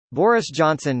Boris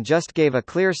Johnson just gave a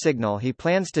clear signal he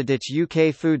plans to ditch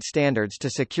UK food standards to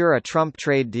secure a Trump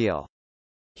trade deal.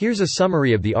 Here's a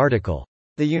summary of the article.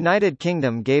 The United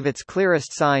Kingdom gave its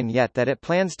clearest sign yet that it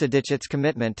plans to ditch its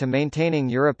commitment to maintaining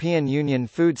European Union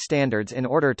food standards in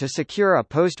order to secure a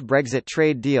post-Brexit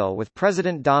trade deal with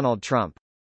President Donald Trump.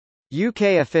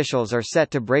 UK officials are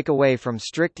set to break away from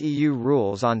strict EU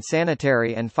rules on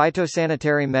sanitary and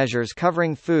phytosanitary measures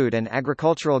covering food and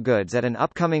agricultural goods at an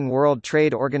upcoming World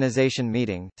Trade Organization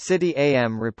meeting, City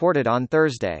AM reported on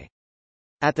Thursday.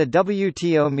 At the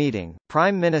WTO meeting,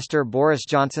 Prime Minister Boris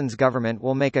Johnson's government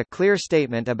will make a clear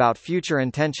statement about future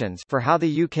intentions for how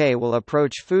the UK will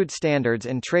approach food standards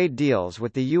in trade deals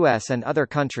with the US and other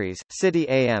countries, City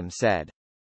AM said.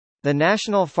 The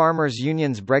National Farmers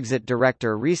Union's Brexit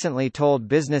director recently told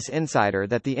Business Insider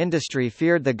that the industry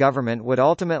feared the government would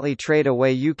ultimately trade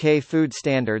away UK food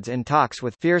standards in talks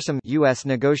with fearsome US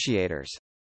negotiators.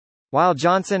 While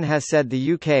Johnson has said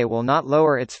the UK will not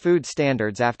lower its food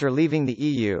standards after leaving the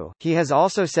EU, he has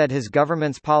also said his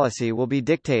government's policy will be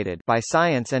dictated by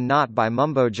science and not by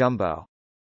mumbo-jumbo.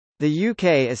 The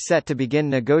UK is set to begin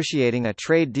negotiating a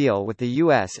trade deal with the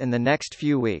US in the next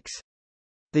few weeks.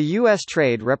 The U.S.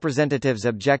 Trade Representative's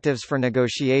Objectives for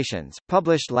Negotiations,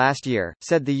 published last year,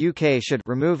 said the UK should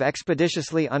remove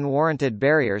expeditiously unwarranted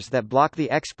barriers that block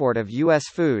the export of U.S.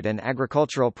 food and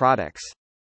agricultural products.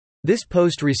 This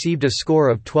post received a score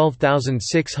of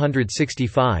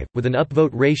 12,665, with an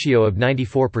upvote ratio of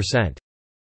 94%.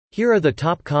 Here are the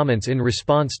top comments in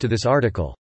response to this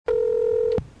article.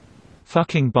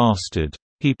 Fucking bastard.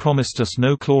 He promised us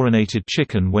no chlorinated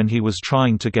chicken when he was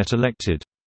trying to get elected.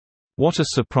 What a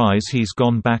surprise he's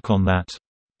gone back on that.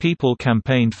 People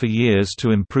campaigned for years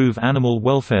to improve animal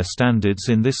welfare standards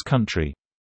in this country.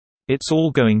 It's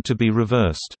all going to be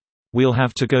reversed. We'll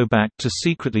have to go back to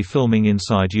secretly filming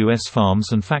inside US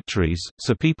farms and factories,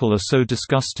 so people are so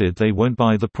disgusted they won't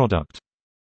buy the product.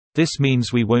 This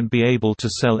means we won't be able to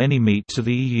sell any meat to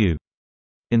the EU.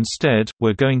 Instead,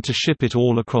 we're going to ship it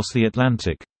all across the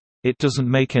Atlantic. It doesn't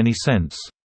make any sense.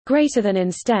 Greater than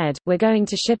instead, we're going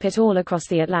to ship it all across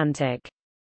the Atlantic.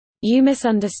 You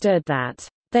misunderstood that.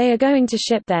 They are going to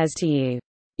ship theirs to you.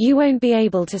 You won't be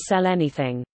able to sell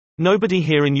anything. Nobody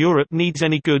here in Europe needs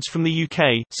any goods from the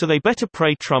UK, so they better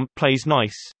pray Trump plays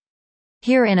nice.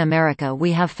 Here in America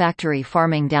we have factory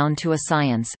farming down to a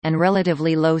science, and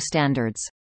relatively low standards.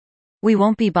 We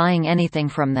won't be buying anything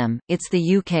from them. It's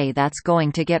the UK that's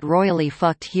going to get royally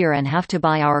fucked here and have to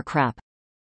buy our crap.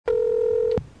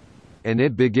 And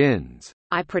it begins.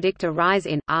 I predict a rise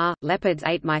in leopards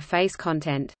ate my face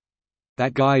content.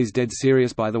 That guy is dead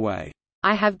serious, by the way.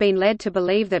 I have been led to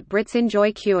believe that Brits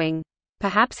enjoy queuing.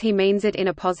 Perhaps he means it in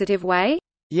a positive way?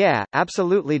 Yeah,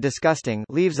 absolutely disgusting,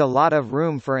 leaves a lot of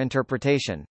room for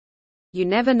interpretation. You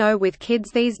never know with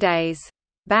kids these days.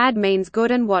 Bad means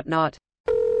good and whatnot.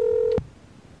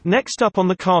 Next up on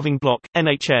the carving block,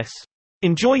 NHS.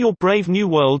 Enjoy your brave new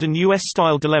world and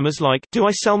US-style dilemmas like, do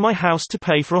I sell my house to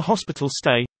pay for a hospital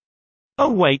stay?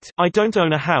 Oh wait, I don't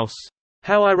own a house.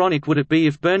 How ironic would it be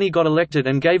if Bernie got elected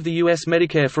and gave the US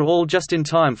Medicare for all just in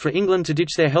time for England to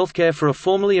ditch their healthcare for a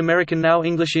formerly American now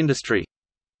English industry?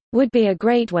 Would be a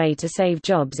great way to save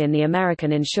jobs in the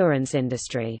American insurance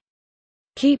industry.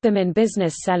 Keep them in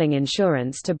business selling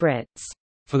insurance to Brits.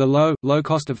 For the low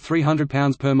cost of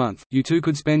 £300 per month, you too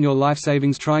could spend your life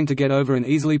savings trying to get over an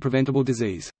easily preventable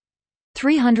disease.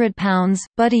 £300,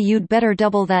 buddy, you'd better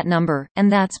double that number, and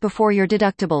that's before your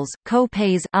deductibles,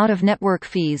 co-pays, out-of-network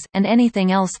fees, and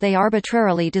anything else they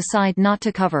arbitrarily decide not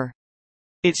to cover.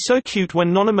 It's so cute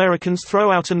when non-Americans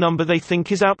throw out a number they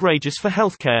think is outrageous for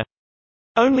healthcare.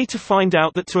 Only to find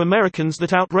out that to Americans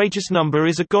that outrageous number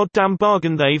is a goddamn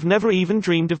bargain they've never even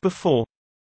dreamed of before.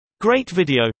 Great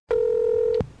video.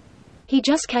 He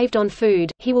just caved on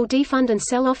food. He will defund and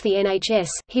sell off the NHS.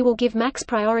 He will give max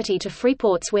priority to free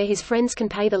ports where his friends can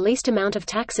pay the least amount of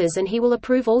taxes, and he will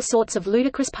approve all sorts of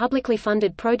ludicrous publicly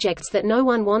funded projects that no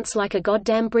one wants, like a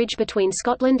goddamn bridge between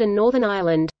Scotland and Northern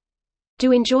Ireland.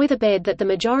 Do enjoy the bed that the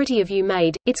majority of you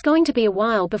made. It's going to be a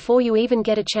while before you even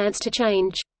get a chance to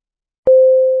change.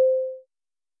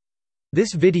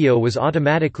 This video was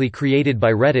automatically created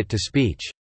by Reddit to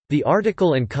speech. The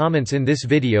article and comments in this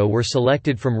video were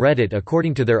selected from Reddit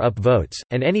according to their upvotes,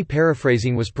 and any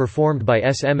paraphrasing was performed by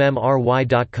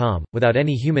smmry.com, without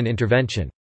any human intervention.